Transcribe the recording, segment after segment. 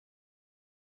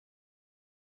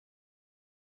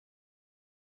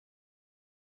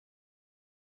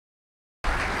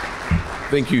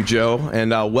Thank you, Joe,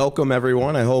 and welcome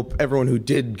everyone. I hope everyone who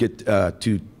did get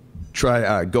to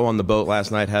try go on the boat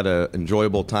last night had an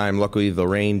enjoyable time. Luckily, the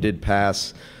rain did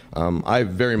pass. I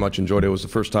very much enjoyed it. It was the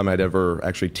first time I'd ever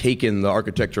actually taken the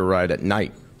architecture ride at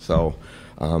night. So,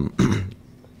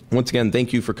 once again,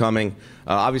 thank you for coming.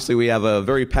 Obviously, we have a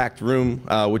very packed room,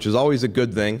 which is always a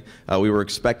good thing. We were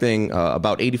expecting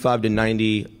about 85 to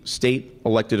 90 state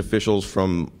elected officials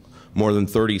from more than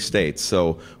 30 states.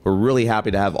 So we're really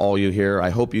happy to have all you here. I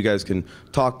hope you guys can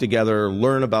talk together,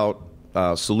 learn about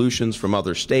solutions from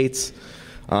other states.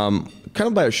 Kind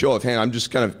of by a show of hands, I'm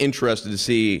just kind of interested to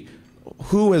see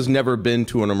who has never been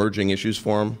to an emerging issues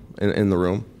forum in the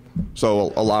room.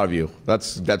 So a lot of you.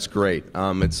 That's great.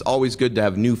 It's always good to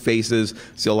have new faces,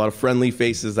 see a lot of friendly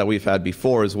faces that we've had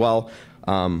before as well.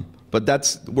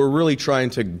 But we're really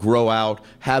trying to grow out,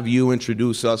 have you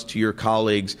introduce us to your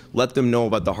colleagues, let them know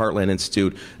about the Heartland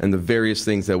Institute and the various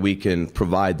things that we can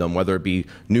provide them, whether it be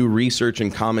new research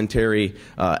and commentary,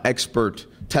 expert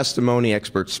testimony,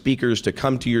 expert speakers to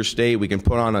come to your state. We can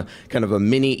put on a kind of a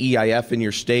mini EIF in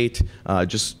your state.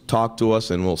 Just talk to us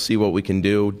and we'll see what we can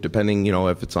do, depending,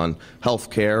 if it's on health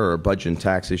care or budget and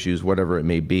tax issues, whatever it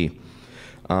may be.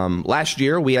 Last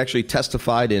year, we actually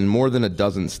testified in more than a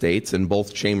dozen states in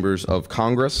both chambers of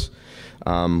Congress.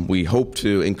 We hope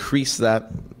to increase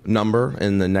that number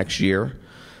in the next year.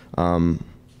 Also,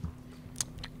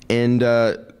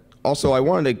 I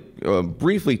wanted to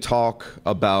briefly talk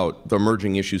about the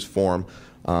Emerging Issues Forum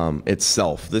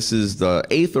itself. This is the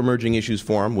 8th Emerging Issues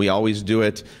Forum. We always do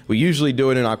it. We usually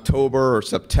do it in October or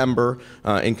September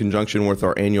in conjunction with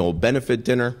our annual benefit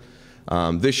dinner.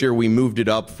 This year we moved it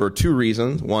up for 2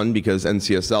 reasons. One, because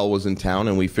NCSL was in town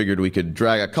and we figured we could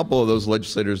drag a couple of those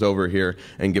legislators over here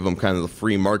and give them kind of the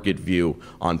free market view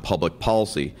on public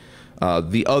policy.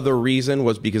 The other reason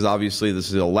was because obviously this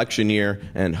is an election year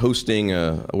and hosting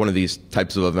one of these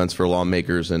types of events for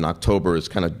lawmakers in October is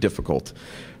kind of difficult.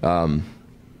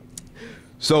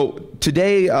 So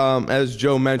today, as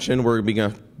Joe mentioned, we're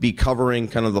going to be covering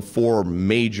kind of the 4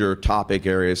 major topic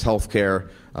areas: healthcare,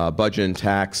 budget and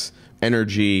tax,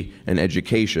 energy, and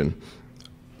education.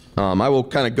 I will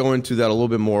kind of go into that a little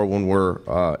bit more when we're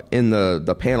in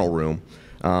the panel room.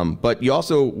 But you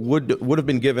also would have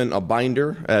been given a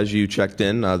binder as you checked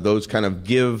in. Those kind of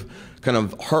give kind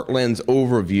of Heartland's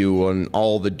overview on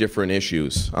all the different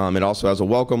issues. It also has a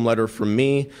welcome letter from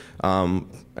me.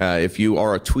 If you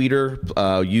are a tweeter,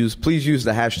 please use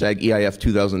the hashtag EIF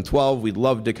 2012. We'd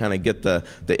love to kind of get the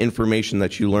information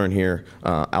that you learn here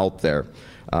out there.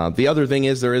 The other thing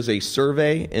is there is a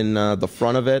survey in the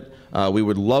front of it. We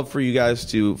would love for you guys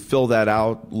to fill that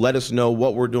out. Let us know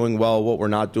what we're doing well, what we're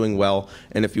not doing well,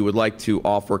 and if you would like to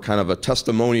offer kind of a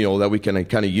testimonial that we can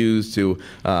kind of use to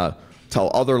tell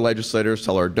other legislators,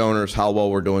 tell our donors how well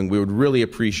we're doing, we would really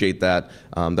appreciate that.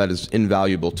 That is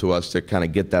invaluable to us to kind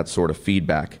of get that sort of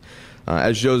feedback.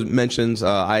 As Joe mentions,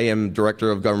 I am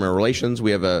Director of Government Relations.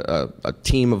 We have a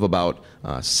team of about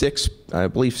 6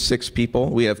 people.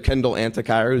 We have Kendall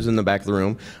Antikire, who's in the back of the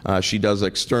room. She does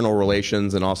external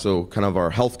relations and also kind of our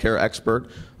healthcare expert.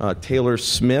 Taylor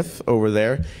Smith over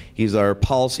there. He's our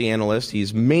policy analyst.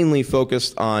 He's mainly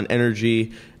focused on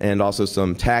energy and also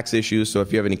some tax issues. So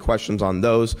if you have any questions on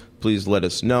those, please let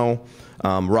us know.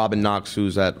 Robin Knox,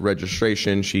 who's at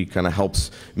registration, she kind of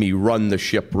helps me run the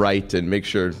ship right and make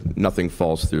sure nothing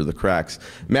falls through the cracks.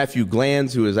 Matthew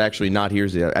Glanz, who is actually not here,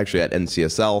 he's actually at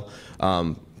NCSL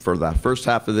for the first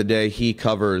half of the day.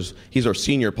 He's our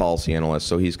senior policy analyst,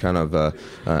 so he's kind of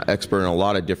expert in a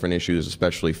lot of different issues,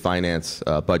 especially finance,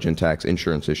 budget and tax,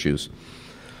 insurance issues.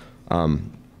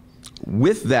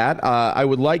 With that, I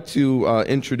would like to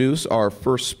introduce our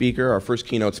first speaker, our first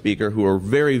keynote speaker, who we're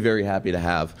very, very happy to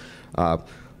have.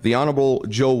 The Honorable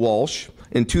Joe Walsh.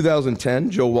 In 2010,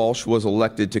 Joe Walsh was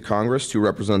elected to Congress to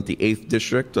represent the 8th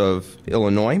District of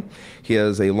Illinois. He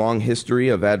has a long history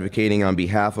of advocating on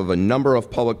behalf of a number of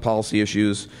public policy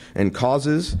issues and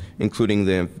causes, including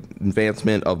the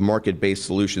advancement of market-based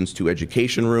solutions to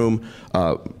education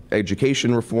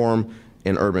reform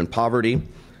and urban poverty.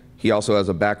 He also has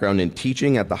a background in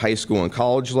teaching at the high school and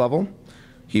college level.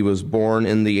 He was born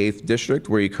in the 8th District,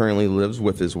 where he currently lives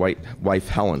with his wife,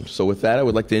 Helen. So with that, I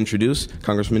would like to introduce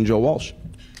Congressman Joe Walsh.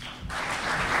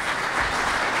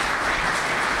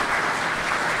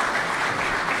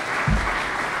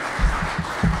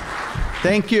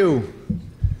 Thank you.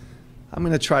 I'm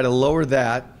going to try to lower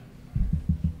that.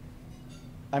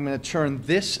 I'm going to turn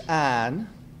this on.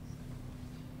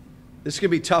 This is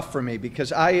going to be tough for me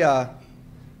because I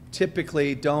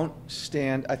typically don't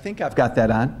stand. I think I've got that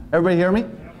on. Everybody hear me?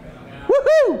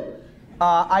 Woohoo!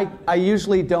 I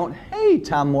usually don't. Hey,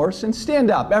 Tom Morrison,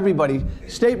 stand up, everybody.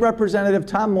 State Representative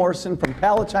Tom Morrison from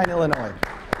Palatine, Illinois.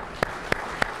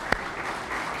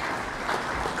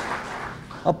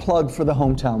 A plug for the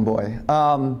hometown boy.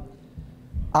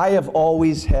 I have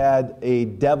always had a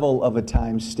devil of a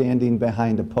time standing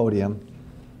behind a podium.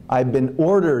 I've been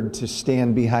ordered to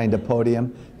stand behind a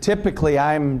podium. Typically,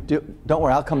 don't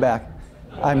worry, I'll come back.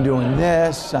 I'm doing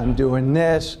this, I'm doing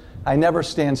this. I never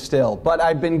stand still. But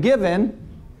I've been given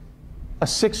a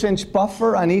 6-inch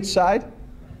buffer on each side.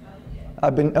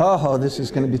 Oh, this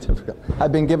is going to be difficult.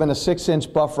 I've been given a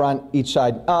 6-inch buffer on each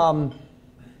side.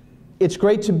 It's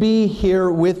great to be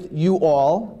here with you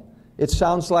all. It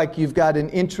sounds like you've got an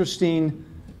interesting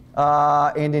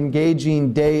and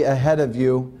engaging day ahead of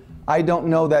you. I don't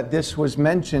know that this was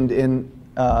mentioned in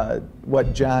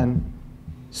what John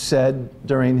said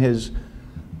during his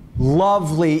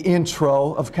lovely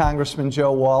intro of Congressman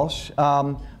Joe Walsh.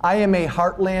 I am a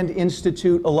Heartland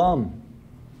Institute alum.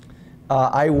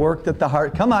 I worked at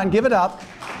the come on, give it up.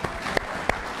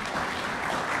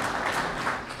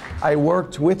 I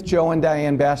worked with Joe and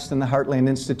Diane Bast in the Heartland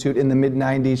Institute in the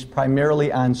mid-90s,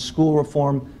 primarily on school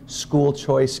reform, school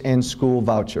choice, and school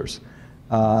vouchers.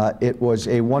 It was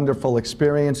a wonderful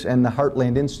experience, and the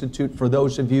Heartland Institute, for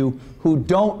those of you who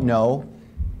don't know,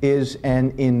 is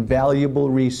an invaluable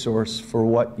resource for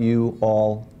what you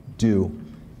all do.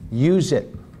 Use it.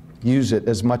 Use it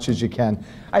as much as you can.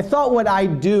 I thought what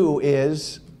I'd do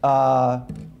is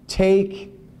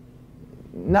take,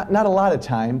 not a lot of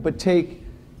time, but take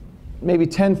maybe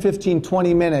 10, 15,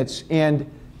 20 minutes and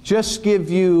just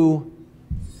give you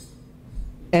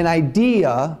an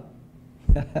idea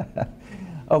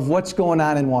of what's going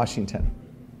on in Washington.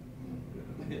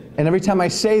 And every time I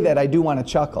say that, I do want to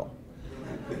chuckle.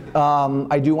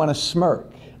 I do want to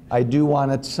smirk. I do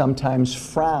want to sometimes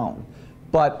frown.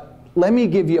 But let me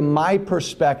give you my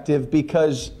perspective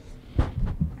because,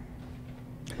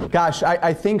 gosh,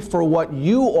 I think for what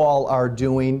you all are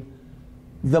doing,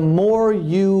 the more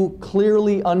you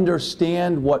clearly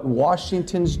understand what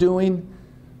Washington's doing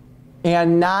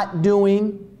and not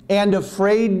doing and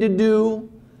afraid to do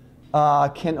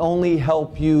can only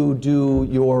help you do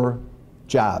your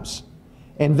jobs.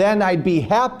 And then I'd be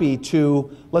happy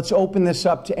to, let's open this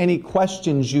up to any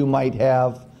questions you might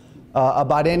have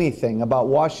about anything, about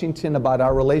Washington, about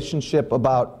our relationship,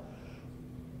 about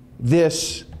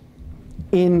this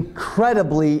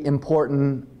incredibly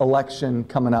important election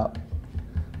coming up.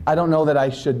 I don't know that I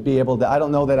should be able to, I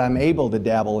don't know that I'm able to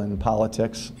dabble in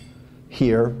politics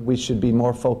here. We should be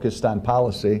more focused on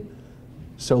policy.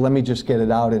 So let me just get it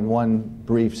out in one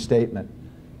brief statement.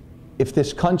 If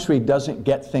this country doesn't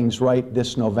get things right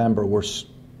this November,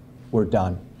 we're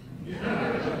done.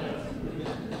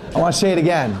 I want to say it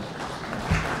again.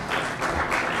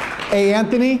 Hey,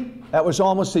 Anthony, that was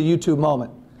almost a YouTube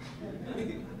moment.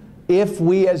 If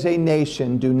we as a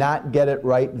nation do not get it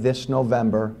right this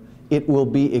November, it will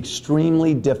be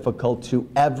extremely difficult to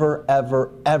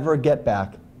ever get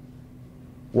back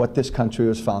what this country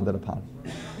was founded upon.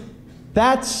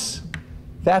 That's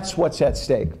what's at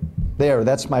stake. There,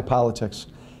 that's my politics.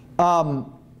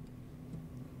 I'm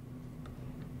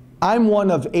one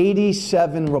of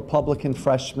 87 Republican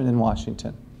freshmen in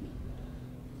Washington.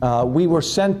 We were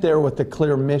sent there with a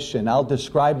clear mission. I'll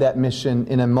describe that mission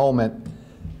in a moment.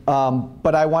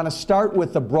 But I want to start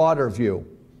with the broader view.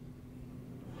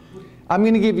 I'm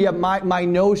going to give you my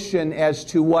notion as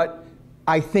to what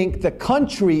I think the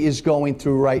country is going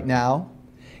through right now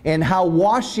and how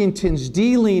Washington's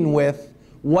dealing with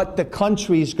what the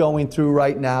country's going through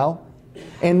right now,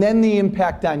 and then the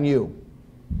impact on you.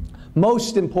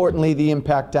 Most importantly, the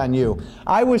impact on you.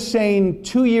 I was saying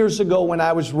 2 years ago when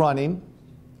I was running,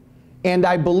 and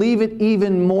I believe it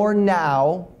even more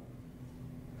now,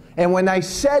 and when I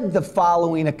said the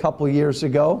following a couple years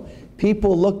ago,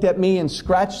 people looked at me and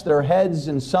scratched their heads,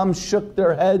 and some shook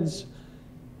their heads,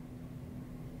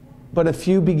 but a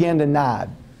few began to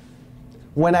nod.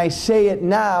 When I say it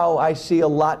now, I see a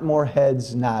lot more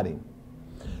heads nodding.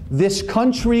 This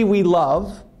country we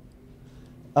love,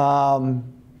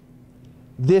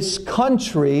 this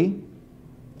country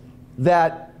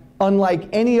that, unlike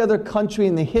any other country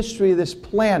in the history of this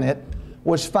planet,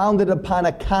 was founded upon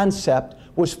a concept,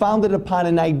 was founded upon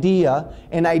an idea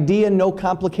no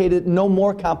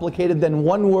more complicated than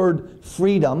one word: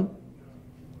 freedom.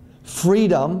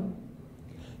 Freedom.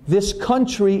 This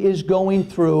country is going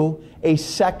through a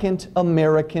second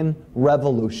American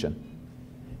Revolution.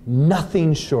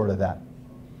 Nothing short of that.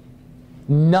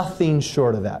 Nothing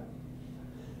short of that.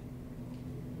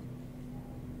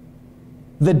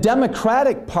 The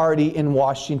Democratic Party in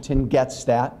Washington gets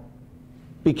that.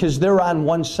 because they're on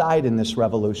one side in this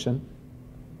revolution.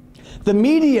 The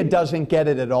media doesn't get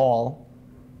it at all,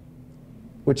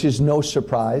 which is no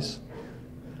surprise.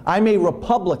 I'm a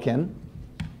Republican.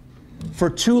 For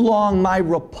too long, my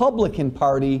Republican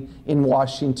Party in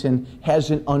Washington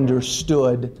hasn't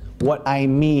understood what I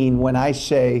mean when I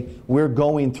say we're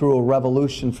going through a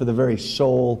revolution for the very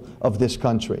soul of this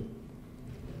country.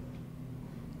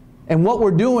 And what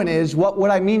we're doing is, what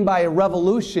I mean by a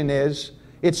revolution is,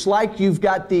 it's like you've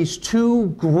got these two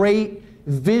great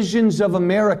visions of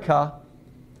America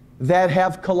that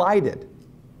have collided,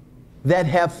 that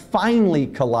have finally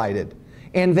collided,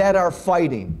 and that are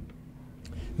fighting.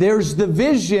 There's the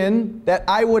vision that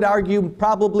I would argue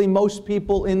probably most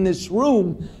people in this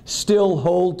room still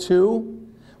hold to,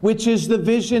 which is the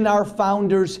vision our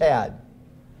founders had,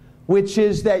 which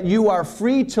is that you are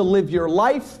free to live your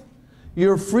life,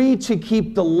 you're free to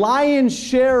keep the lion's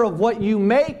share of what you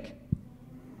make.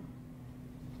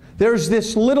 There's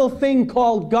this little thing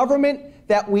called government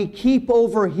that we keep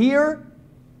over here,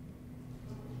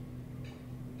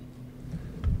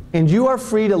 and you are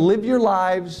free to live your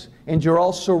lives, and you're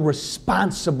also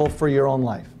responsible for your own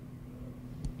life.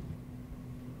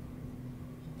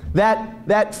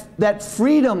 That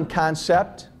freedom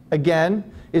concept, again,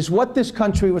 is what this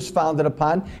country was founded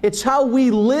upon. It's how we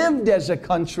lived as a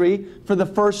country for the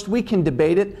first, we can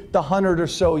debate it, the 100 or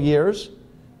so years.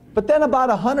 But then about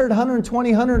 100, 120,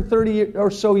 130 or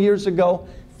so years ago,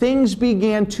 things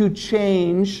began to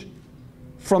change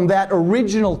from that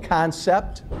original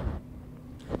concept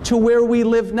to where we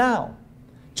live now,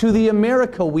 to the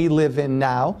America we live in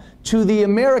now, to the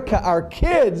America our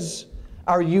kids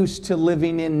are used to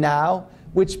living in now,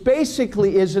 which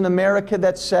basically is an America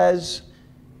that says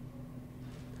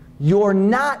you're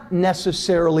not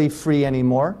necessarily free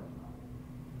anymore.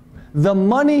 The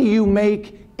money you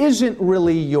make isn't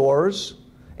really yours,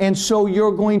 and so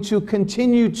you're going to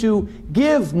continue to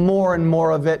give more and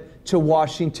more of it to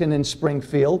Washington and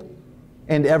Springfield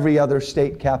and every other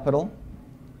state capital.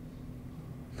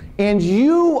 And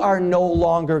you are no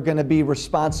longer going to be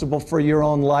responsible for your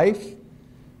own life.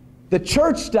 The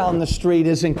church down the street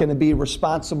isn't going to be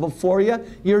responsible for you.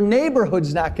 Your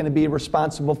neighborhood's not going to be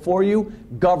responsible for you.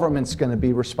 Government's going to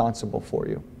be responsible for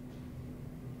you.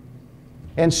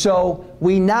 And so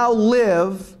we now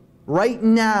live right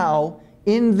now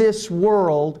in this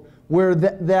world where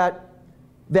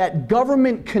that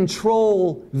government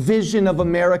control vision of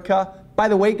America, by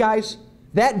the way, guys,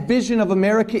 that vision of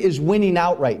America is winning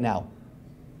out right now.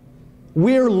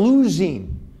 We're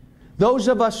losing. Those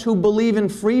of us who believe in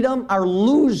freedom are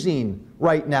losing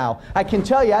right now. I can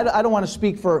tell you, I don't want to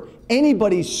speak for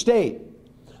anybody's state,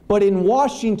 but in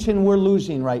Washington, we're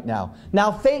losing right now.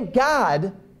 Now, thank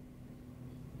God,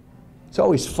 it's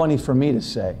always funny for me to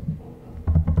say,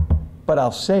 but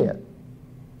I'll say it.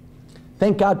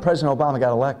 Thank God President Obama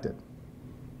got elected.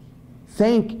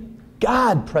 Thank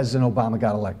God President Obama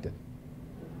got elected.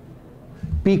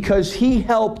 Because he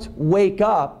helped wake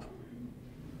up,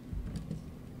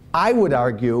 I would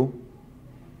argue,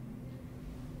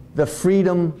 the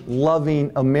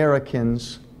freedom-loving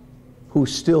Americans who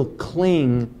still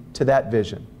cling to that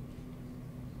vision.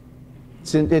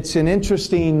 It's an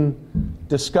interesting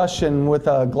discussion with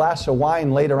a glass of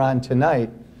wine later on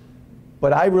tonight,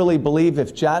 but I really believe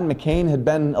if John McCain had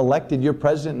been elected your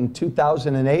president in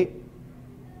 2008,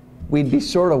 we'd be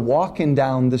sort of walking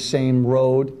down the same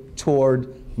road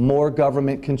toward more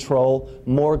government control,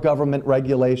 more government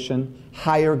regulation,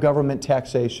 higher government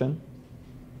taxation.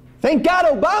 Thank God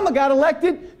Obama got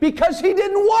elected because he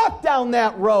didn't walk down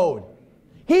that road.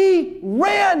 He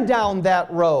ran down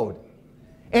that road.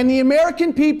 And the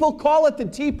American people, call it the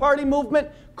Tea Party movement,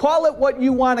 call it what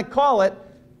you want to call it,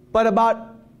 but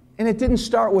and it didn't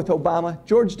start with Obama.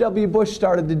 George W. Bush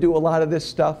started to do a lot of this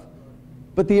stuff.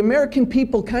 But the American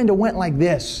people kind of went like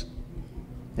this.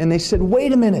 And they said,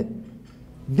 wait a minute,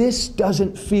 this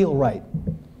doesn't feel right.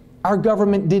 Our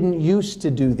government didn't used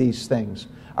to do these things.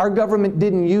 Our government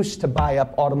didn't used to buy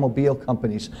up automobile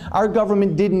companies. Our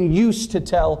government didn't used to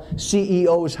tell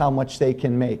CEOs how much they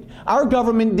can make. Our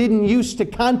government didn't used to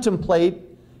contemplate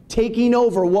taking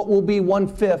over what will be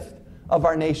 1/5 of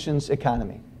our nation's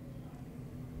economy.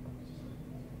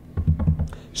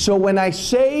 So when I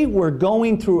say we're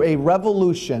going through a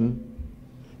revolution,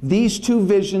 these two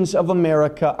visions of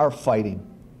America are fighting.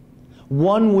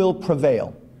 One will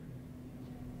prevail.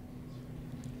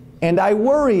 And I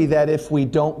worry that if we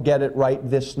don't get it right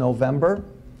this November,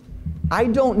 I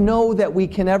don't know that we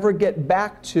can ever get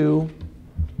back to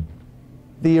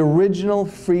the original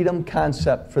freedom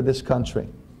concept for this country.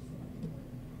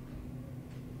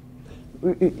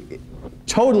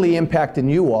 Totally impacting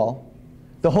you all.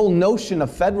 The whole notion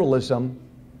of federalism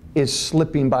is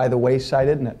slipping by the wayside,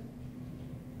 isn't it?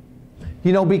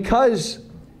 You know, because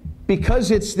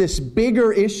it's this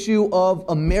bigger issue of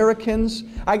Americans.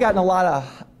 I got in a lot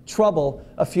of trouble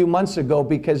a few months ago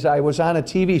because I was on a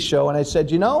TV show and I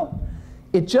said, you know,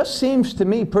 it just seems to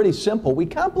me pretty simple. We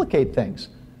complicate things.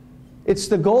 It's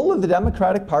the goal of the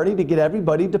Democratic Party to get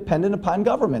everybody dependent upon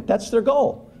government. That's their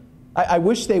goal. I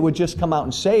wish they would just come out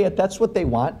and say it. That's what they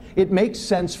want. It makes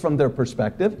sense from their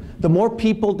perspective. The more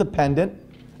people dependent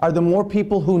are the more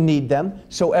people who need them.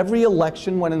 So every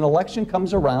election, when an election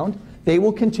comes around, they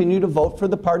will continue to vote for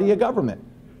the party of government.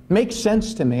 Makes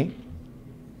sense to me.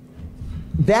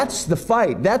 That's the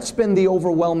fight. That's been the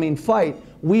overwhelming fight.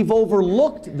 We've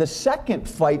overlooked the second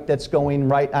fight that's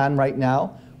going on right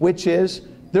now, which is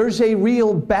there's a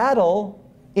real battle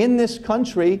in this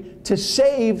country to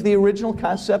save the original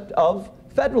concept of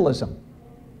federalism.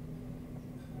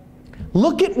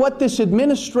 Look at what this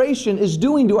administration is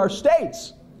doing to our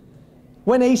states.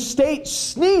 When a state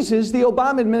sneezes, the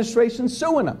Obama administration's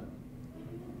suing them.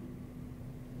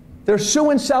 They're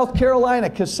suing South Carolina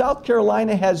because South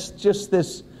Carolina has just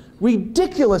this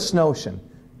ridiculous notion,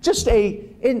 just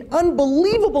an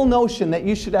unbelievable notion that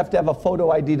you should have to have a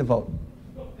photo ID to vote.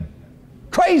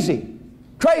 Crazy,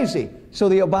 crazy. So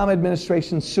the Obama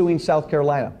administration's suing South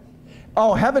Carolina.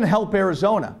 Oh, heaven help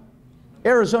Arizona.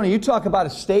 Arizona, you talk about a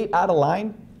state out of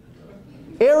line.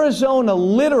 Arizona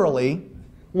literally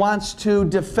wants to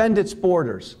defend its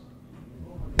borders.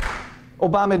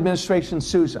 Obama administration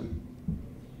sues them.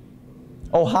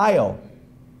 Ohio,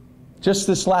 just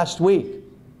this last week,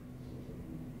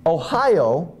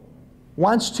 Ohio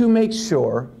wants to make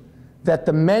sure that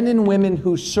the men and women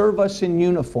who serve us in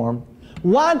uniform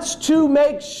wants to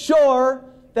make sure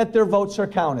that their votes are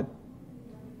counted.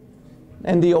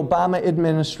 And the Obama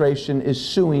administration is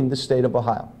suing the state of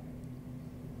Ohio.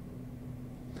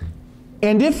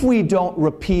 And if we don't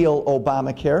repeal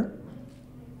Obamacare,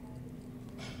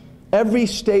 every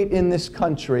state in this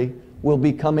country will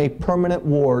become a permanent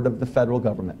ward of the federal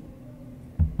government.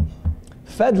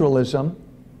 Federalism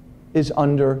is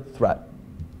under threat.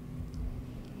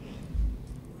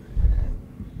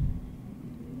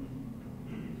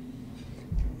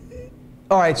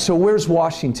 All right, so where's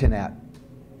Washington at?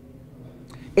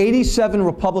 87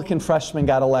 Republican freshmen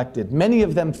got elected. Many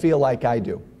of them feel like I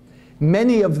do.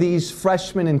 Many of these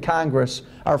freshmen in Congress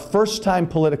are first-time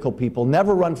political people,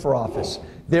 never run for office.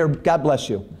 God bless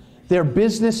you. They're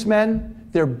businessmen,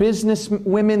 they're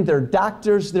businesswomen, they're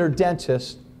doctors, they're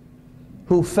dentists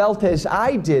who felt as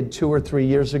I did 2 or 3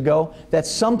 years ago that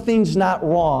something's not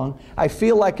wrong. I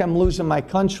feel like I'm losing my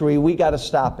country. We got to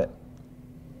stop it.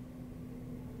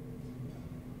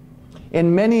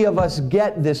 And many of us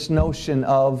get this notion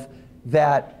of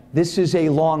that this is a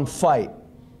long fight.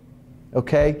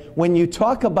 Okay? When you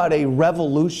talk about a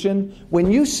revolution,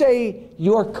 when you say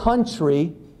your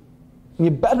country, you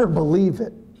better believe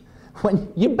it.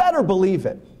 You better believe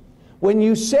it. When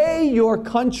you say your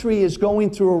country is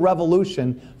going through a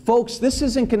revolution, folks, this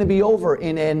isn't going to be over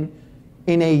in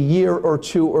a year or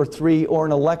 2 or 3 or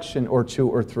an election or 2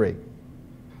 or 3.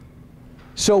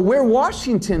 So where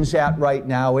Washington's at right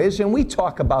now is, and we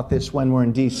talk about this when we're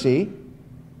in D.C.,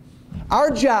 our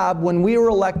job when we were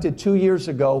elected 2 years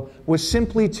ago was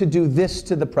simply to do this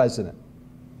to the president.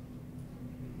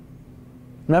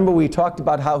 Remember we talked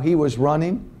about how he was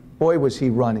running? Boy, was he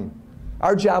running.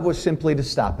 Our job was simply to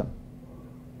stop him.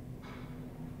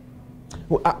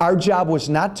 Our job was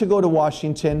not to go to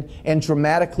Washington and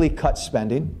dramatically cut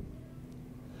spending.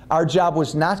 Our job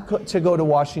was not to go to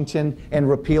Washington and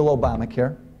repeal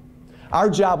Obamacare. Our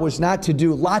job was not to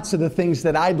do lots of the things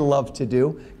that I'd love to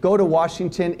do. Go to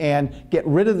Washington and get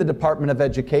rid of the Department of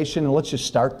Education, and let's just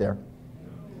start there.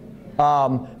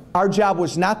 Our job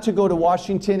was not to go to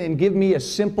Washington and give me a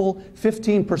simple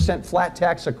 15% flat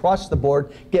tax across the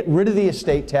board, get rid of the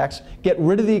estate tax, get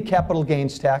rid of the capital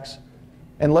gains tax,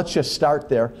 and let's just start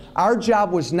there. Our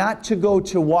job was not to go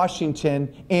to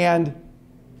Washington and,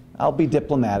 I'll be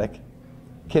diplomatic,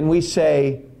 can we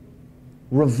say,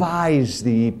 revise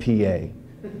the EPA?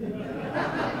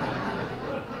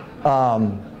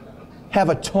 Have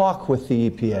a talk with the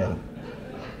EPA.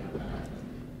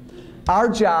 Our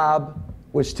job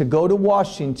was to go to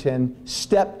Washington,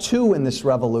 step 2 in this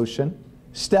revolution.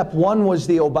 Step 1 was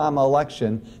the Obama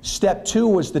election. Step 2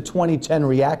 was the 2010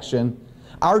 reaction.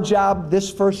 Our job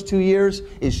this first 2 years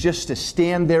is just to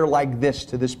stand there like this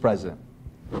to this president.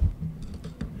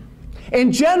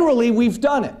 And generally, we've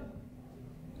done it.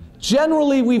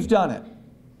 Generally, we've done it.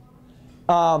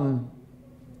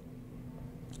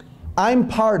 I'm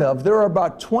part of, there are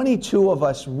about 22 of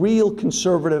us real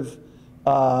conservative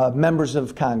members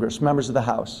of Congress, members of the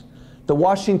House. The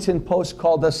Washington Post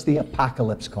called us the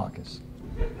Apocalypse Caucus.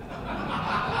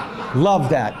 Love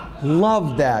that.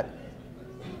 Love that.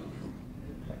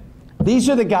 These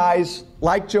are the guys,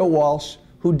 like Joe Walsh,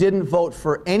 who didn't vote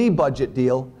for any budget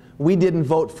deal. We didn't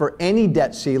vote for any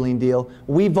debt ceiling deal.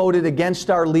 We voted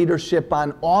against our leadership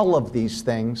on all of these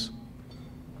things.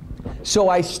 So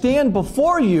I stand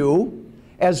before you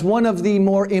as one of the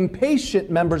more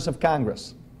impatient members of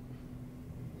Congress.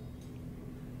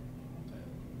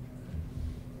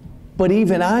 But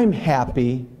even I'm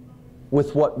happy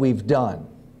with what we've done.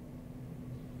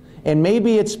 And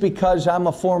maybe it's because I'm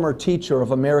a former teacher of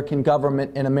American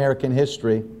government and American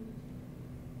history,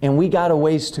 and we got a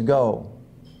ways to go.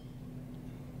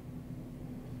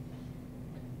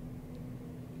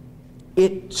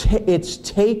 It's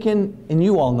taken, and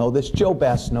you all know this, Joe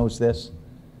Bass knows this,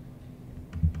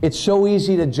 it's so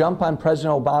easy to jump on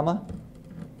President Obama.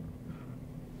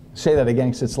 Say that again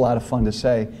because it's a lot of fun to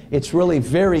say. It's really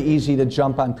very easy to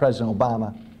jump on President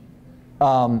Obama.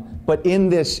 But in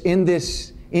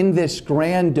this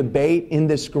grand debate, in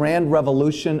this grand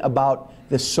revolution about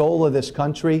the soul of this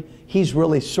country, he's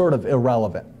really sort of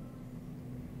irrelevant.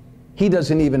 He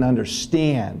doesn't even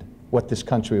understand what this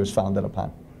country was founded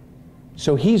upon.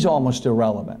 So he's almost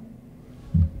irrelevant.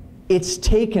 It's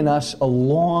taken us a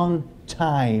long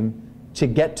time to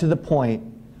get to the point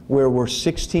where we're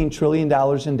 $16 trillion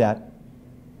in debt,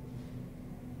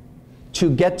 to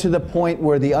get to the point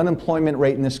where the unemployment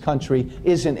rate in this country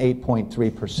isn't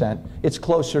 8.3%, it's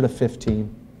closer to 15%.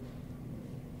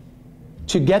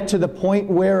 To get to the point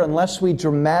where, unless we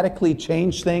dramatically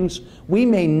change things, we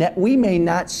may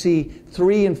not see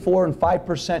 3 and 4 and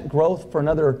 5% growth for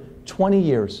another 20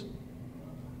 years.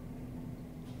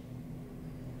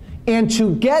 And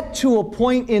to get to a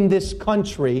point in this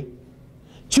country,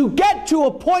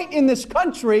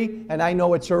 and I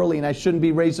know it's early and I shouldn't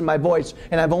be raising my voice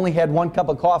and I've only had 1 cup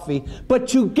of coffee, but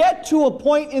to get to a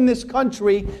point in this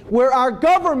country where our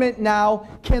government now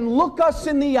can look us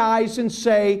in the eyes and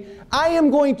say, I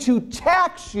am going to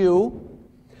tax you,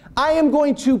 I am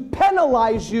going to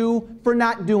penalize you for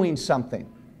not doing something.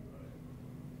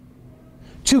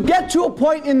 To get to a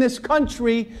point in this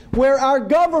country where our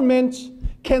government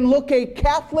can look a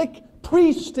Catholic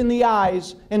priest in the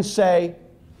eyes and say,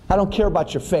 I don't care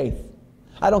about your faith.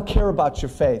 I don't care about your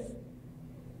faith.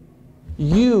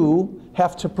 You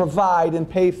have to provide and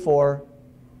pay for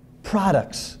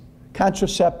products,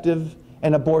 contraceptive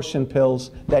and abortion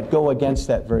pills that go against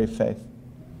that very faith.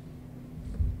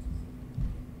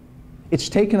 It's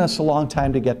taken us a long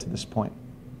time to get to this point.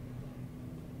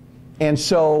 And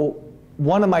so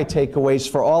one of my takeaways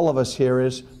for all of us here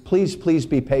is, please, please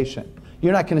be patient.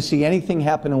 You're not going to see anything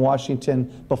happen in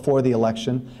Washington before the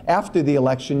election. After the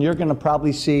election, you're going to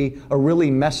probably see a really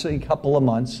messy couple of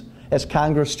months as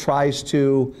Congress tries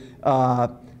to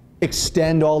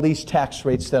extend all these tax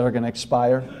rates that are going to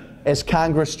expire, as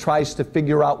Congress tries to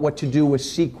figure out what to do with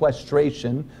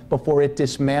sequestration before it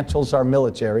dismantles our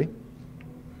military.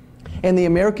 And the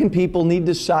American people need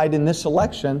to decide in this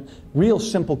election real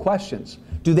simple questions.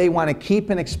 Do they want to keep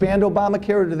and expand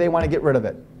Obamacare, or do they want to get rid of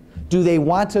it? Do they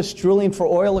want us drilling for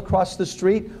oil across the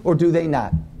street, or do they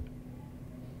not?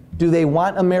 Do they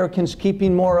want Americans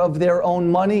keeping more of their own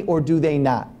money, or do they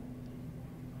not?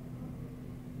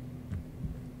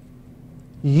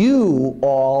 You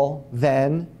all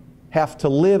then have to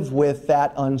live with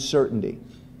that uncertainty.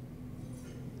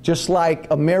 Just like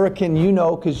American, you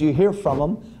know, because you hear from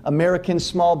them, American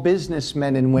small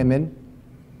businessmen and women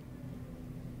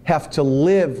have to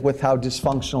live with how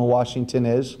dysfunctional Washington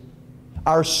is.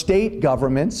 Our state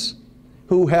governments,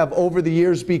 who have over the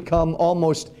years become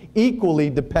almost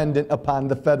equally dependent upon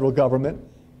the federal government,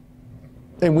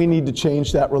 and we need to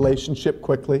change that relationship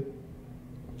quickly.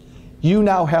 You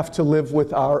now have to live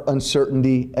with our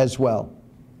uncertainty as well.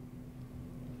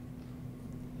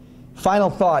 Final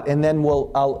thought, and then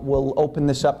we'll open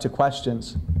this up to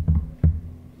questions.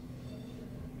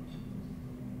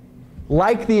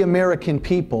 Like the American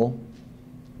people,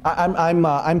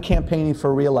 I'm campaigning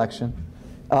for re-election.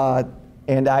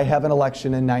 And I have an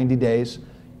election in 90 days.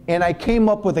 And I came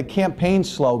up with a campaign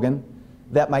slogan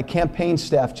that my campaign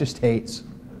staff just hates.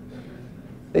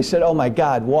 They said, oh my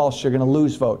God, Walsh, you're going to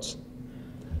lose votes.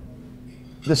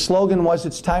 The slogan was,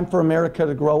 it's time for America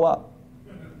to grow up.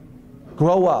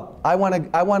 Grow up. I want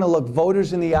to look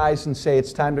voters in the eyes and say,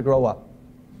 it's time to grow up.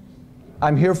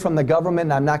 I'm here from the government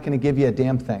and I'm not going to give you a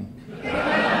damn thing.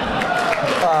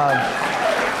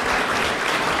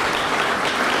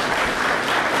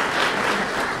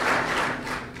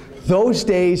 Those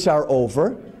days are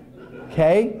over,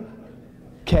 okay?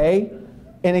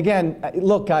 And again,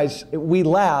 look, guys, we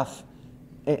laugh,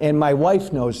 and my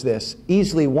wife knows this.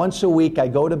 Easily once a week, I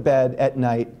go to bed at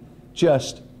night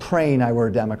just praying I were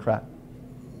a Democrat,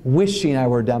 wishing I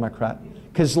were a Democrat.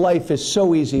 Because life is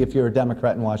so easy if you're a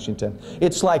Democrat in Washington.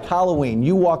 It's like Halloween.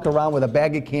 You walk around with a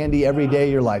bag of candy every day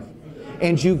of your life.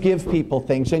 And you give people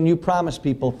things, and you promise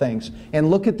people things.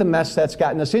 And look at the mess that's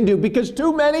gotten us into, because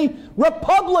too many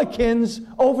Republicans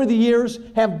over the years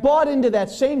have bought into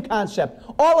that same concept.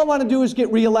 All I want to do is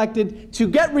get reelected. To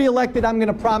get reelected, I'm going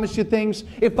to promise you things.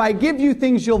 If I give you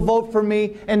things, you'll vote for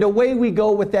me. And away we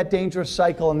go with that dangerous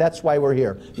cycle, and that's why we're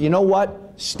here. You know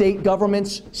what? State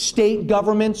governments,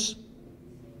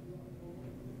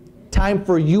 time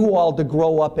for you all to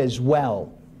grow up as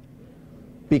well.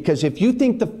 Because if you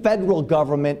think the federal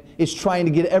government is trying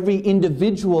to get every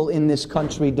individual in this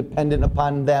country dependent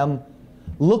upon them,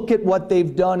 look at what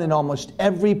they've done in almost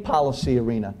every policy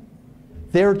arena.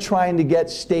 They're trying to get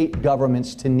state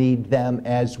governments to need them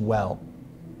as well.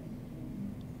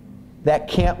 That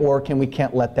can't work, and we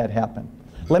can't let that happen.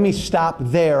 Let me stop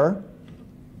there.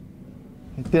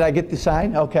 Did I get the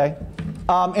sign? Okay.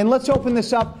 And let's open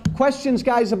this up. Questions,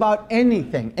 guys, about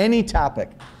anything, any topic.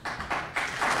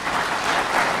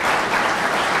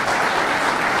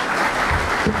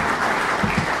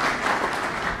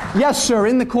 Yes, sir,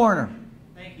 in the corner.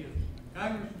 Thank you.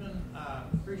 Congressman,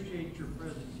 appreciate your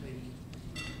presentation.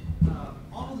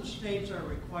 All of the states are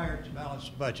required to balance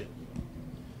the budget.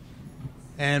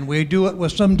 And we do it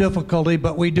with some difficulty,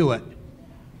 but we do it.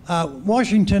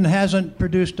 Washington hasn't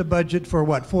produced a budget for,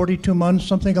 what, 42 months,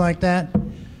 something like that?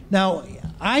 Now,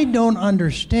 I don't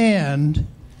understand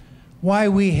why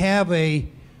we have a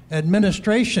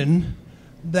administration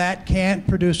that can't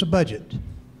produce a budget.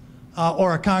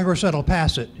 Or a Congress that'll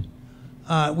pass it.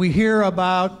 We hear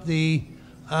about a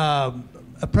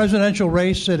presidential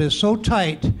race that is so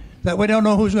tight that we don't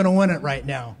know who's going to win it right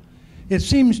now. It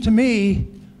seems to me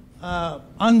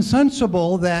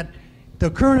unsensible that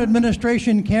the current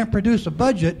administration can't produce a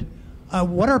budget.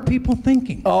 What are people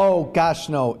thinking? Oh, gosh,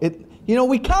 no. You know,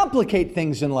 we complicate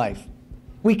things in life.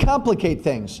 We complicate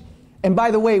things. And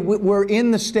by the way, we're in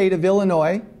the state of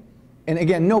Illinois. And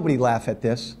again, nobody laugh at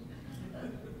this.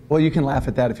 Well, you can laugh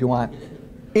at that if you want.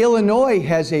 Illinois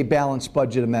has a balanced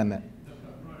budget amendment.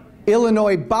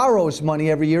 Illinois borrows money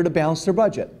every year to balance their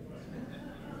budget.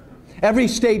 Every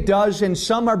state does, and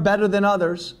some are better than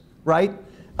others, right?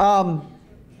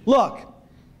 Look,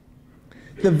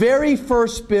 the very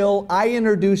first bill I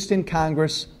introduced in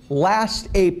Congress last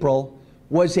April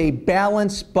was a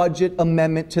balanced budget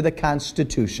amendment to the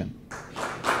Constitution.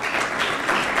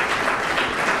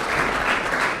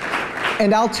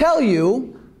 And I'll tell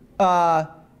you,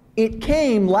 it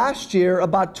came last year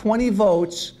about 20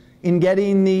 votes in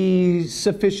getting the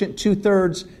sufficient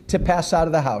 2/3 to pass out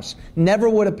of the House. Never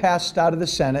would have passed out of the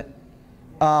Senate.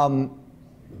 But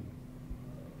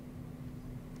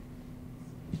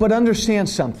understand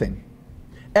something.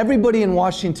 Everybody in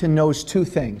Washington knows two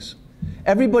things.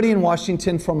 Everybody in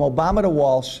Washington, from Obama to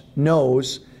Walsh,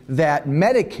 knows that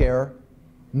Medicare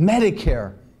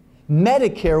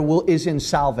is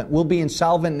insolvent. Will be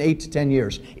insolvent in 8 to 10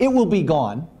 years. It will be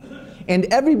gone. And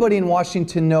everybody in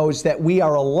Washington knows that we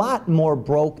are a lot more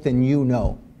broke than you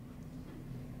know.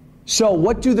 So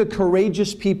what do the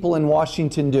courageous people in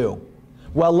Washington do?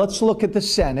 Well, let's look at the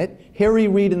Senate. Harry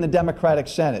Reid in the Democratic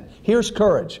Senate. Here's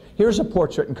courage. Here's a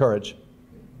portrait in courage.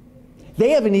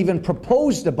 They haven't even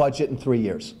proposed a budget in 3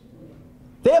 years.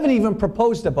 They haven't even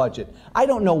proposed a budget. I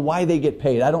don't know why they get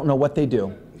paid. I don't know what they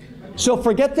do. So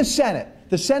forget the Senate.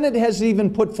 The Senate hasn't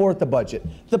even put forth a budget.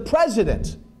 The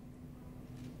President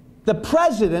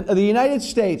of the United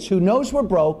States, who knows we're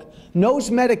broke,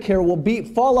 knows Medicare will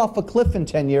fall off a cliff in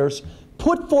 10 years,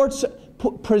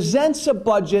 presents a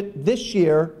budget this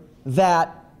year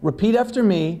that, repeat after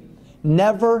me,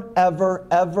 never, ever,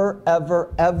 ever,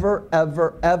 ever, ever,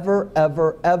 ever, ever,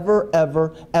 ever, ever,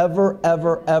 ever, ever,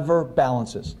 ever, ever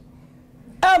balances.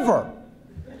 Ever.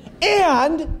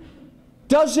 And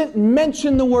doesn't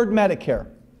mention the word Medicare.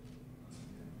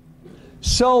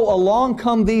 So along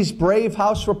come these brave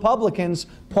House Republicans.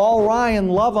 Paul Ryan,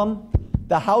 love them.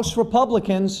 The House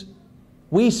Republicans.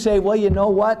 We say, well, you know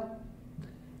what?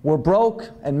 We're broke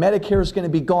and Medicare is going to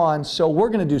be gone, so we're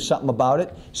going to do something about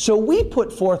it. So we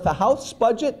put forth a House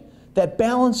budget that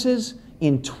balances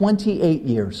in 28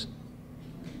 years.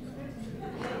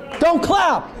 Don't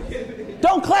clap.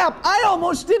 Don't clap. I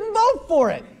almost didn't vote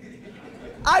for it.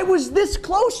 I was this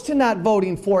close to not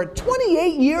voting for it.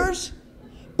 28 years?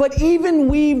 But even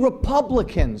we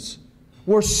Republicans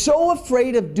were so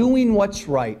afraid of doing what's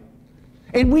right.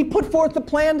 And we put forth a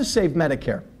plan to save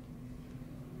Medicare.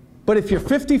 But if you're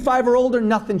 55 or older,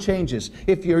 nothing changes.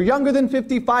 If you're younger than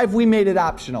 55, we made it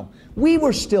optional. We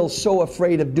were still so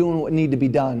afraid of doing what needs to be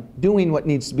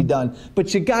done.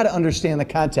 But you got to understand the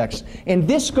context. And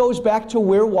this goes back to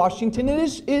where Washington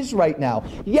is right now.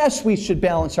 Yes, we should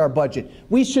balance our budget.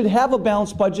 We should have a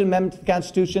balanced budget amendment to the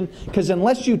Constitution, because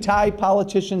unless you tie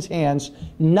politicians' hands,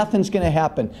 nothing's going to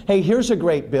happen. Hey, here's a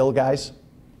great bill, guys.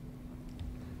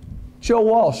 Joe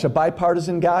Walsh, a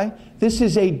bipartisan guy. This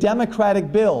is a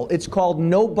Democratic bill. It's called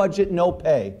No Budget, No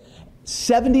Pay.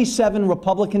 77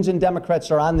 Republicans and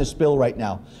Democrats are on this bill right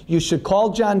now. You should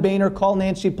call John Boehner, call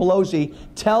Nancy Pelosi,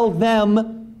 tell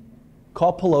them,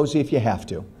 call Pelosi if you have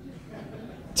to.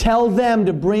 Tell them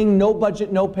to bring No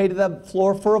Budget, No Pay to the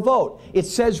floor for a vote. It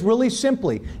says really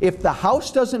simply, if the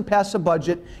House doesn't pass a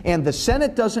budget and the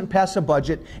Senate doesn't pass a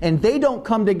budget and they don't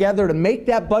come together to make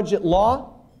that budget law,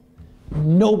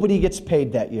 nobody gets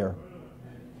paid that year.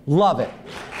 Love it.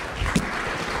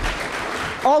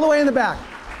 All the way in the back.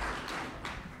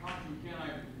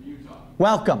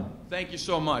 Welcome. Thank you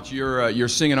so much. You're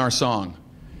singing our song.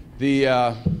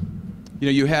 The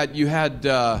you had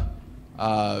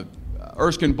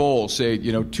Erskine Bowles say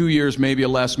 2 years, maybe a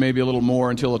less, maybe a little more,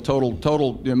 until a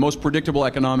total most predictable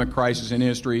economic crisis in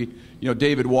history.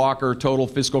 David Walker, total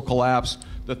fiscal collapse.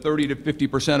 The 30 to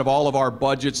 50% of all of our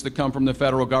budgets that come from the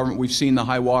federal government, we've seen the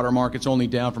high water mark. It's only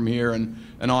down from here, and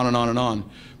on and on and on.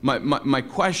 My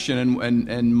question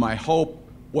and my hope,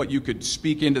 what you could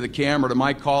speak into the camera to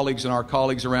my colleagues and our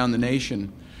colleagues around the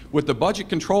nation. With the Budget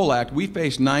Control Act, we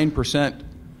face 9%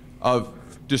 of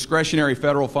discretionary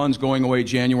federal funds going away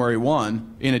January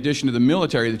 1, in addition to the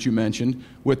military that you mentioned,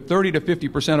 with 30 to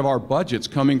 50% of our budgets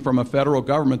coming from a federal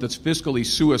government that's fiscally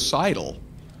suicidal.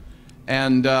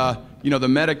 And the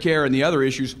Medicare and the other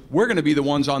issues, we're going to be the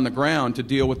ones on the ground to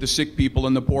deal with the sick people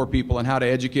and the poor people and how to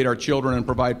educate our children and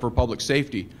provide for public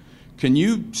safety. Can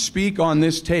you speak on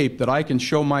this tape that I can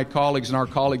show my colleagues and our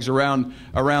colleagues around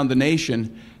the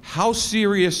nation how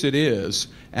serious it is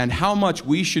and how much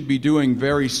we should be doing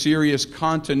very serious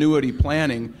continuity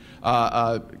planning,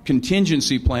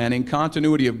 contingency planning,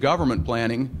 continuity of government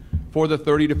planning for the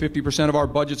 30 to 50% of our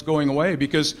budgets going away?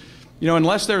 Because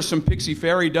unless there's some pixie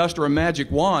fairy dust or a magic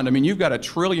wand, you've got $1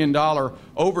 trillion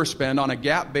overspend on a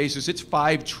GAAP basis. It's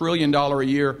 $5 trillion a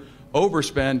year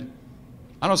overspend.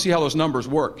 I don't see how those numbers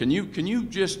work. Can you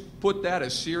just put that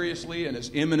as seriously and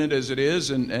as imminent as it is,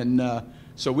 and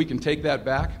so we can take that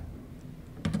back?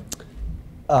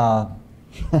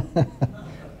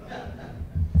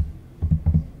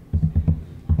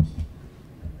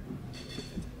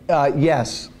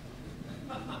 Yes.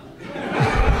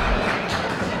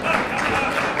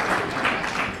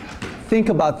 Think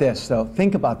about this, though.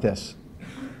 Think about this.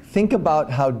 Think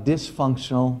about how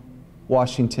dysfunctional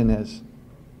Washington is.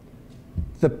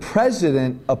 The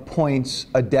president appoints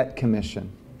a debt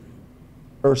commission,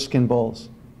 Erskine Bowles.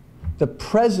 The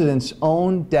president's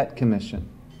own debt commission,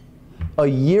 a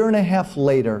year and a half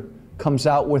later, comes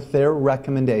out with their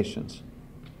recommendations.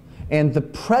 And the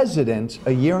president,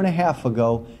 a year and a half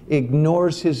ago,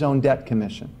 ignores his own debt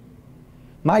commission.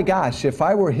 My gosh, if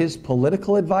I were his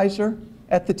political advisor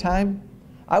at the time,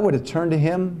 I would have turned to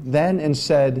him then and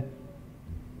said,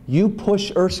 you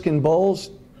push Erskine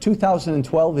Bowles,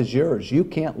 2012 is yours. You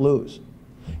can't lose.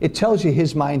 It tells you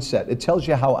his mindset. It tells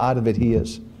you how out of it he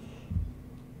is.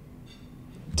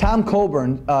 Tom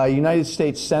Coburn, a United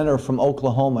States Senator from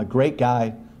Oklahoma, great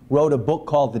guy, wrote a book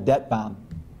called The Debt Bomb.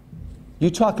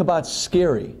 You talk about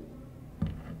scary.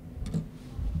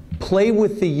 Play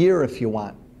with the year if you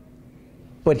want.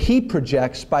 But he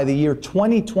projects by the year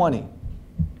 2020,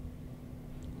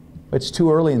 it's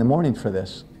too early in the morning for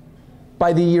this.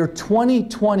 By the year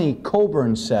 2020,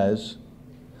 Coburn says,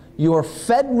 your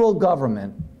federal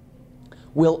government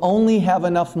will only have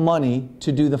enough money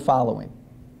to do the following: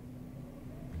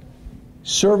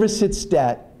 service its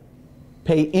debt,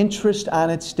 pay interest on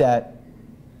its debt,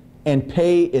 and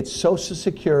pay its Social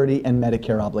Security and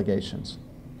Medicare obligations.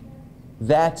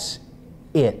 That's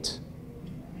it.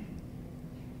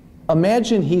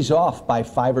 Imagine he's off by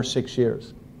 5 or 6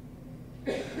 years.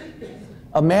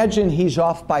 Imagine he's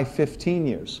off by 15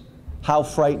 years. How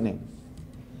frightening.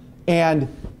 And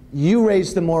you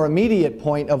raised the more immediate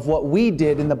point of what we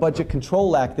did in the Budget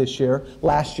Control Act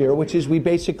last year, which is we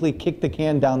basically kicked the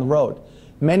can down the road.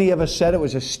 Many of us said it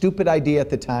was a stupid idea at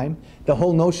the time. The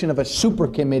whole notion of a super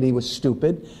committee was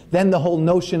stupid. Then the whole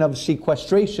notion of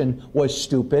sequestration was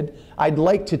stupid. I'd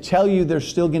like to tell you there's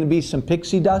still going to be some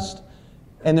pixie dust,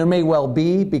 and there may well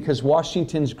be, because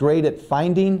Washington's great at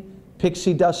finding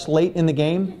pixie dust late in the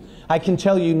game. I can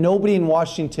tell you nobody in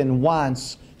Washington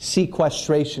wants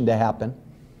sequestration to happen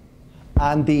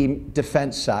on the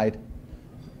defense side.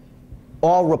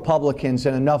 all Republicans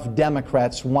and enough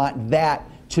Democrats want that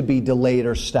to be delayed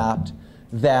or stopped,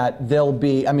 that there'll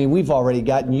be, I mean, we've already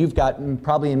gotten, you've gotten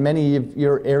probably in many of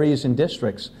your areas and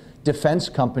districts, defense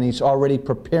companies already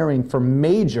preparing for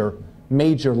major,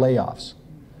 major layoffs.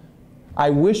 I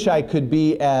wish I could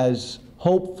be as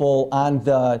hopeful on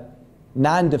the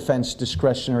non-defense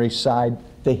discretionary side,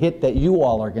 the hit that you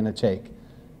all are going to take.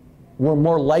 We're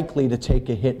more likely to take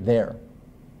a hit there.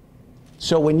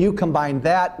 So when you combine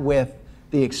that with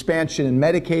the expansion in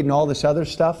Medicaid and all this other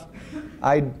stuff,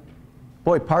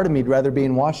 boy, part of me'd rather be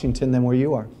in Washington than where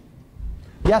you are.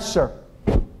 Yes, sir.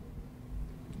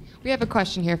 We have a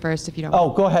question here first, if you don't Oh,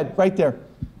 mind. go ahead, right there.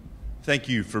 Thank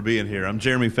you for being here. I'm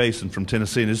Jeremy Faison from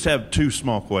Tennessee, and I just have two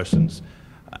small questions.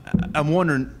 I'm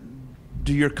wondering,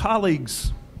 do your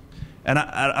colleagues, and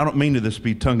I don't mean to this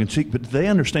be tongue-in-cheek, but do they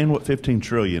understand what 15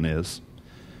 trillion is?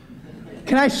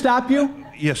 Can I stop you?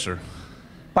 Yes, sir.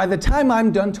 By the time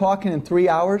I'm done talking in 3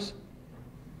 hours,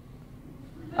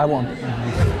 I won't.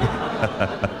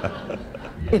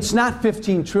 It's not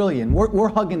 15 trillion. We're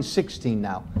hugging 16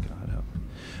 now.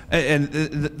 And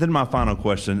then my final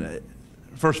question.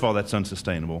 First of all, that's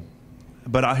unsustainable.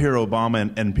 But I hear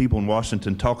Obama and people in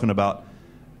Washington talking about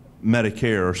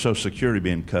Medicare or Social Security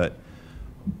being cut.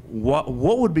 What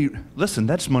would be, listen,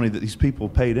 that's money that these people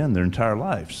paid in their entire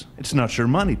lives. It's not your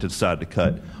money to decide to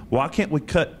cut. Why can't we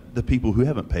cut the people who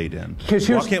haven't paid in?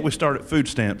 Why can't we start at food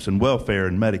stamps and welfare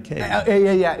and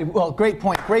Medicaid? Yeah. Well, great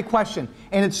point. Great question.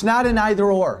 And it's not an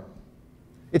either or.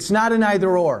 It's not an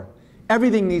either or.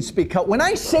 Everything needs to be cut. When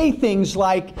I say things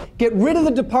like, get rid of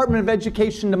the Department of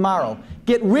Education tomorrow,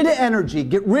 get rid of energy,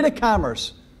 get rid of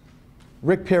commerce,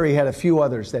 Rick Perry had a few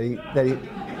others that he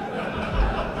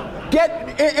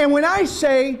and when I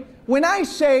say,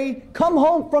 come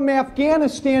home from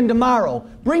Afghanistan tomorrow,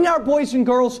 bring our boys and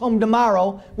girls home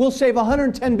tomorrow, we'll save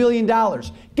 $110 billion.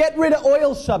 Get rid of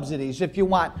oil subsidies if you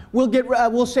want.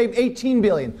 We'll save $18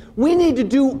 billion. We need to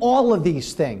do all of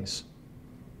these things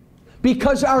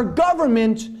because our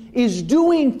government is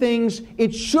doing things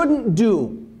it shouldn't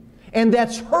do, and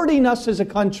that's hurting us as a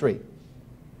country.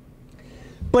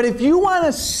 But if you want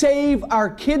to save our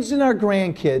kids and our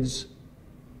grandkids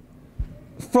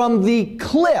from the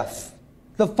cliff,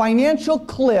 the financial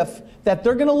cliff that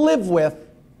they're going to live with,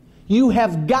 you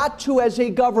have got to, as a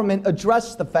government,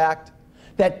 address the fact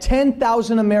that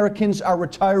 10,000 Americans are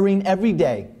retiring every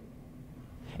day,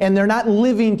 and they're not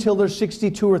living till they're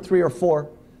 62 or 3 or 4.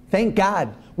 Thank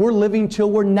God, we're living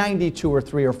till we're 92 or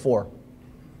 3 or 4.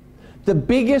 The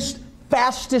biggest,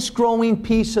 fastest growing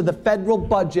piece of the federal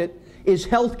budget is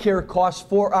health care costs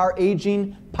for our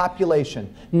aging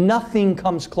population. Nothing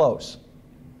comes close.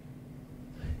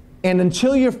 And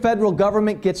until your federal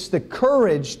government gets the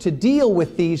courage to deal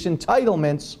with these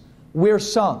entitlements, we're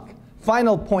sunk.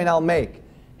 Final point I'll make.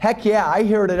 Heck yeah, I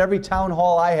hear it at every town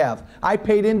hall I have. I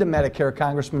paid into Medicare,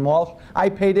 Congressman Walsh. I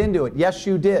paid into it. Yes,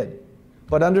 you did.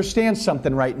 But understand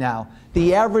something right now.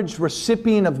 The average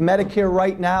recipient of Medicare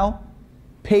right now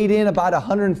paid in about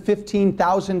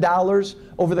 $115,000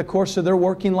 over the course of their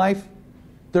working life.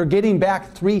 They're getting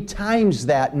back 3 times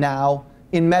that now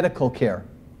in medical care.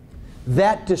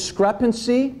 That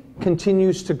discrepancy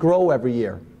continues to grow every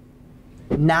year.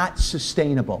 Not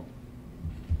sustainable.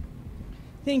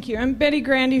 Thank you. I'm Betty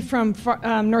Grandy from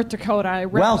North Dakota. I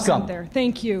represent Welcome. there.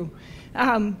 Thank you.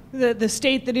 The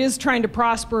state that is trying to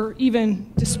prosper,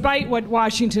 even despite what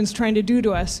Washington's trying to do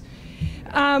to us.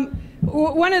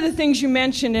 One of the things you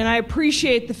mentioned, and I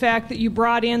appreciate the fact that you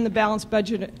brought in the balanced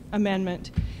budget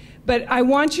amendment, but I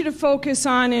want you to focus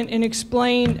on and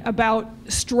explain about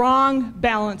strong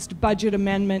balanced budget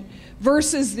amendment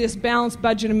versus this balanced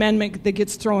budget amendment that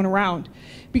gets thrown around.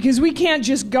 Because we can't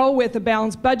just go with a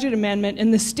balanced budget amendment,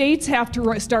 and the states have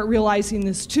to start realizing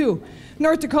this too.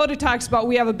 North Dakota talks about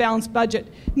we have a balanced budget.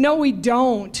 No, we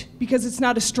don't, because it's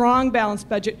not a strong balanced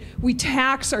budget. We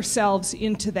tax ourselves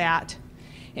into that.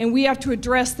 And we have to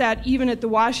address that even at the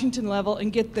Washington level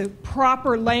and get the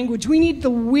proper language. We need to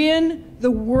win the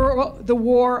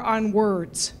war on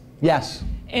words. Yes.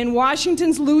 And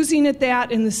Washington's losing at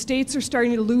that, and the states are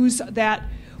starting to lose that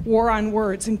war on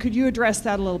words. And could you address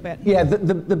that a little bit? Yeah,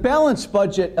 the balanced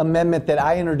budget amendment that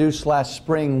I introduced last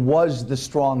spring was the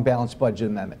strong balanced budget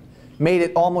amendment. Made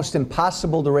it almost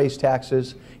impossible to raise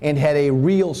taxes and had a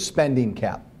real spending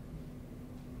cap.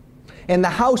 And the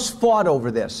House fought over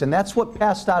this, and that's what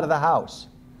passed out of the House.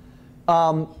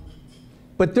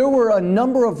 But there were a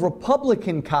number of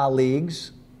Republican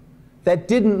colleagues that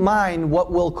didn't mind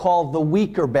what we'll call the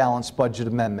weaker balanced budget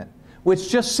amendment, which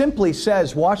just simply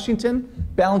says, Washington,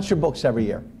 balance your books every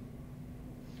year.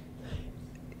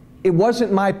 It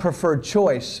wasn't my preferred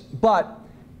choice, but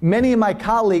many of my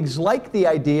colleagues like the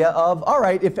idea of, all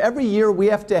right, if every year we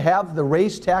have to have the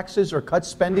raise taxes or cut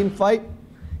spending fight,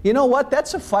 you know what?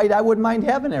 That's a fight I wouldn't mind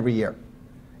having every year.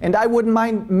 And I wouldn't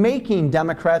mind making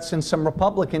Democrats and some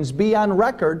Republicans be on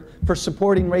record for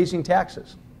supporting raising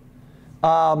taxes.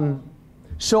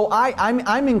 So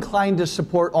I'm inclined to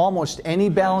support almost any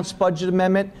balanced budget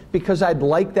amendment because I'd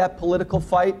like that political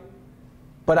fight.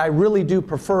 But I really do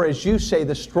prefer, as you say,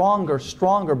 the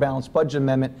stronger balanced budget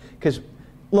amendment. Because,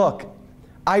 look,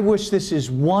 I wish this is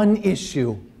one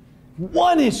issue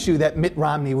that Mitt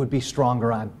Romney would be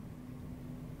stronger on.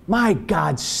 My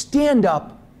God, stand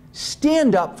up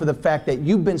for the fact that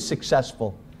you've been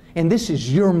successful, and this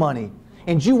is your money,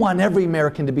 and you want every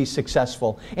American to be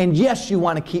successful. And yes, you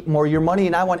want to keep more of your money,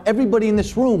 and I want everybody in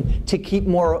this room to keep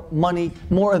more money,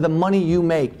 more of the money you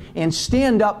make. And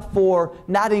stand up for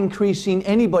not increasing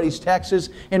anybody's taxes.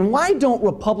 And why don't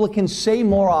Republicans say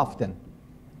more often?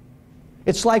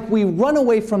 It's like we run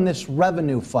away from this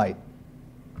revenue fight.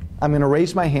 I'm going to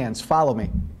raise my hands. Follow me.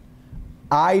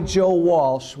 I, Joe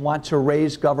Walsh, want to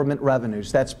raise government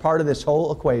revenues. That's part of this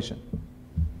whole equation.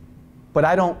 But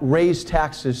I don't raise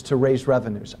taxes to raise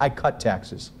revenues. I cut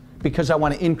taxes because I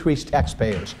want to increase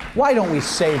taxpayers. Why don't we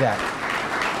say that?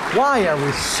 Why are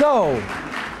we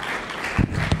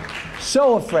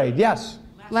so afraid? Yes?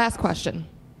 Last question.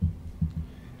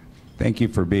 Thank you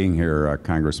for being here,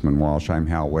 Congressman Walsh. I'm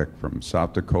Hal Wick from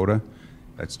South Dakota.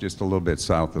 That's just a little bit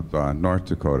south of North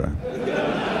Dakota.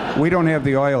 We don't have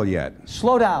the oil yet.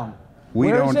 Slow down.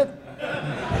 Where is it?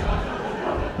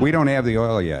 We don't have the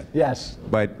oil yet. Yes.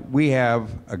 But we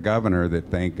have a governor that,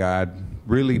 thank God,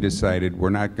 really decided we're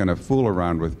not going to fool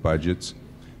around with budgets.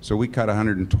 So we cut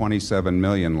 $127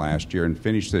 million last year and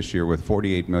finished this year with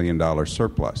 $48 million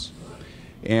surplus.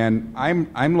 And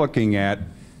I'm looking at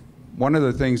one of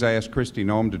the things I asked Kristi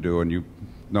Noem to do, and you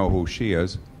know who she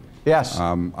is. Yes.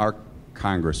 Our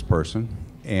congressperson.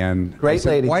 And great I said,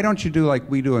 lady. why don't you do like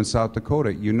we do in South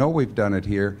Dakota? You know we've done it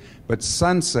here, but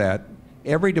sunset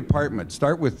every department.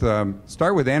 Start with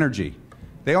energy.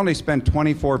 They only spend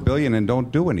 $24 billion and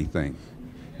don't do anything.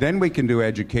 Then we can do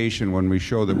education when we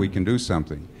show that we can do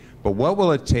something. But what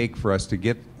will it take for us to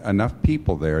get enough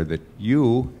people there that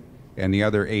you and the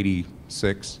other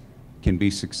 86 can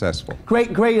be successful?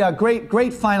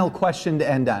 Great final question to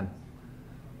end on.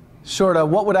 Sort of,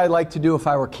 what would I like to do if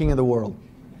I were king of the world?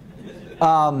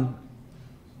 And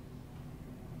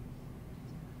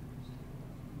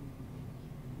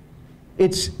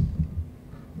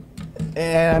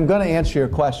I'm going to answer your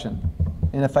question.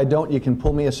 And if I don't, you can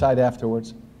pull me aside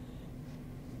afterwards.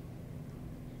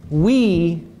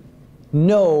 We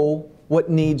know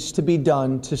what needs to be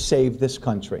done to save this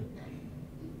country.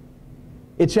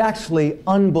 It's actually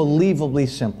unbelievably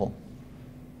simple.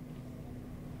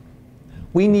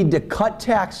 We need to cut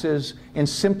taxes and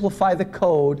simplify the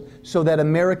code so that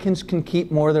Americans can keep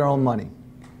more of their own money.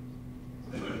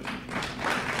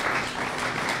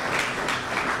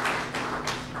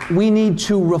 We need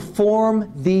to reform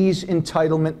these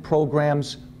entitlement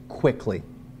programs quickly.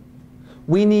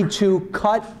 We need to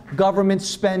cut government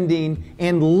spending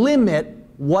and limit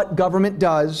what government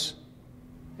does.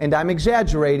 And I'm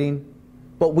exaggerating,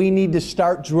 but we need to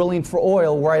start drilling for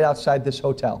oil right outside this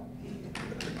hotel.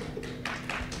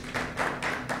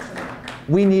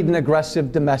 We need an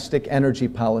aggressive domestic energy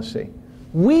policy.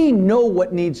 We know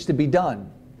what needs to be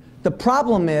done. The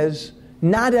problem is,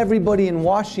 not everybody in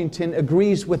Washington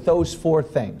agrees with those four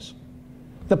things.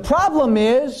 The problem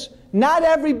is, not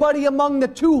everybody among the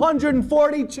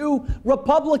 242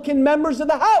 Republican members of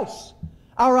the House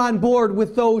are on board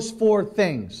with those four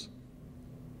things.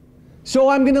 So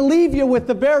I'm going to leave you with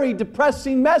a very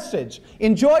depressing message.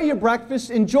 Enjoy your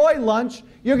breakfast, enjoy lunch.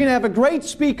 You're going to have a great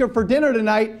speaker for dinner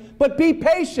tonight, but be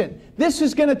patient. This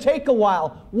is going to take a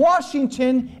while.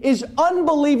 Washington is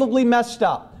unbelievably messed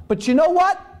up. But you know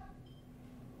what?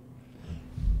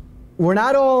 We're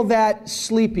not all that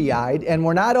sleepy-eyed, and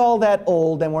we're not all that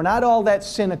old, and we're not all that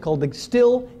cynical to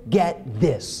still get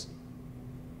this.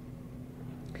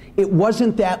 It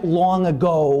wasn't that long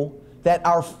ago that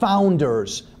our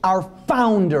founders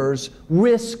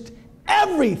risked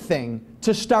everything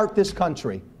to start this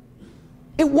country.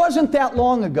 It wasn't that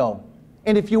long ago.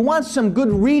 And if you want some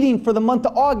good reading for the month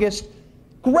of August,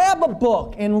 grab a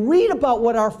book and read about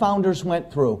what our founders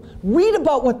went through. Read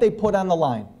about what they put on the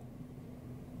line.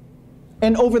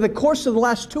 And over the course of the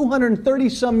last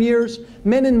 230-some years,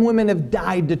 men and women have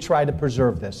died to try to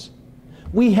preserve this.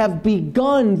 We have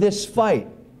begun this fight.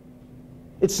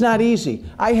 It's not easy.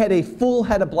 I had a full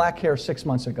head of black hair 6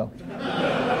 months ago.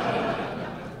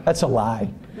 That's a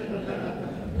lie.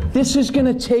 This is going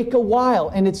to take a while,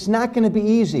 and it's not going to be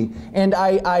easy. And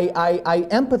I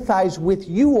empathize with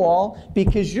you all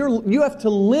because you have to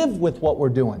live with what we're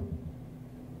doing.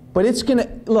 But it's going to,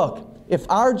 look, if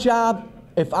our job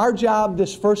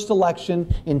this first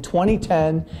election in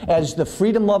 2010, as the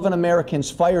freedom-loving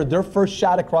Americans fired their first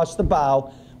shot across the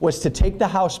bow, was to take the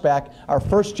House back, our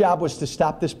first job was to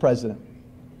stop this president.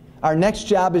 Our next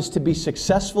job is to be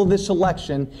successful this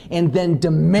election and then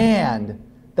demand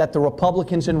that the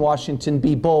Republicans in Washington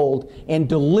be bold and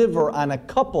deliver on a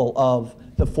couple of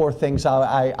the 4 things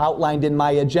I outlined in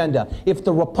my agenda. If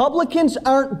the Republicans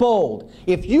aren't bold,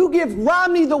 if you give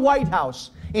Romney the White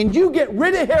House and you get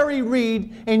rid of Harry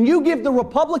Reid and you give the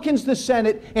Republicans the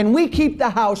Senate and we keep the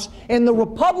House, and the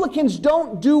Republicans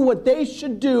don't do what they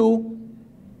should do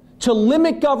to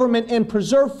limit government and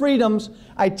preserve freedoms,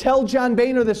 I tell John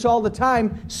Boehner this all the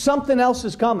time, something else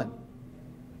is coming.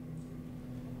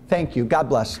 Thank you. God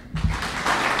bless.